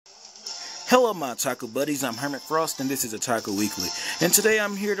Hello my otaku buddies, I'm Hermit Frost and this is Otaku Weekly. And today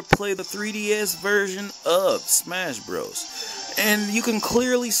I'm here to play the 3DS version of Smash Bros. And you can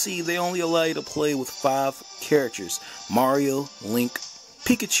clearly see they only allow you to play with 5 characters: Mario, Link,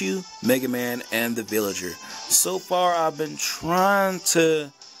 Pikachu, Mega Man, and the Villager. So far I've been trying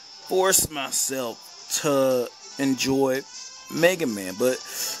to force myself to enjoy Mega Man, but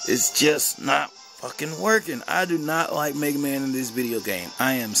it's just not fucking working. I do not like Mega Man in this video game.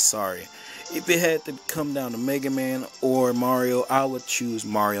 I am sorry. If it had to come down to Mega Man or Mario, I would choose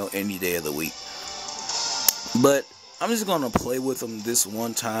Mario any day of the week. But I'm just going to play with him this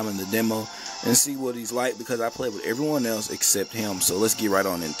one time in the demo and see what he's like, because I played with everyone else except him. So let's get right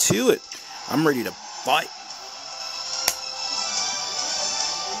on into it. I'm ready to fight.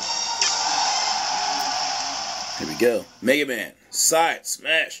 Here we go. Mega Man, side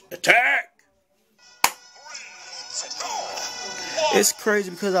smash, attack! It's crazy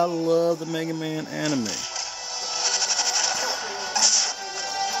because I love the Mega Man anime.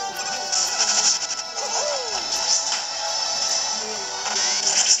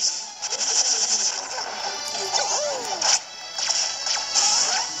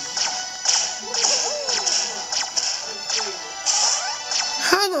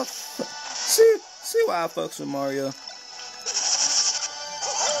 How the fuck? See why I fucks with Mario?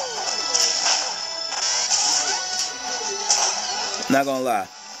 Not gonna lie,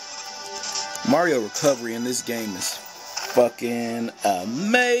 Mario recovery in this game is fucking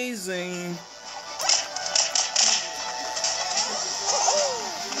amazing.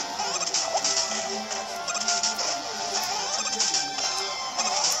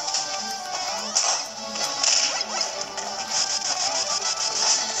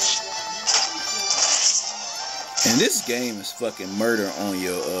 And this game is fucking murder on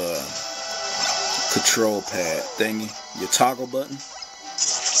your control pad thingy, your toggle button.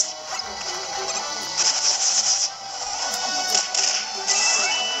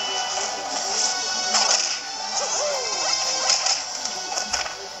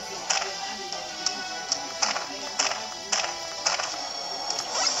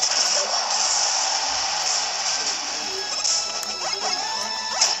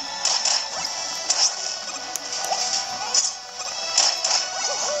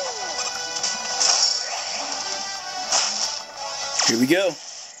 Here we go.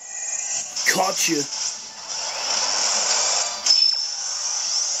 Caught you.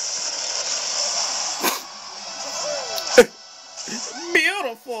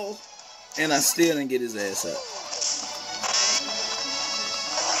 Beautiful. And I still didn't get his ass up.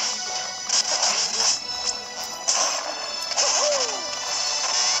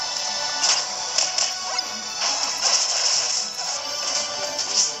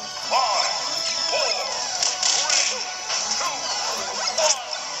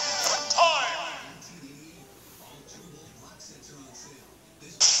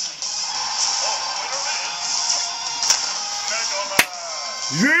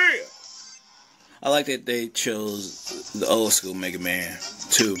 Yeah! I like that they chose the old school Mega Man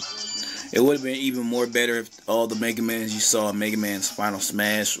too. It would have been even more better if all the Mega Mans you saw in Mega Man's Final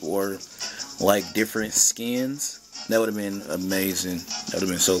Smash were like different skins. That would have been amazing. That would have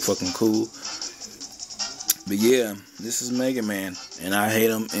been so fucking cool. But yeah, this is Mega Man, and I hate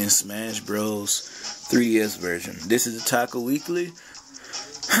him in Smash Bros. 3DS version. This is Otaku Weekly.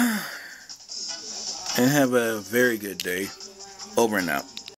 And have a very good day. Over and out.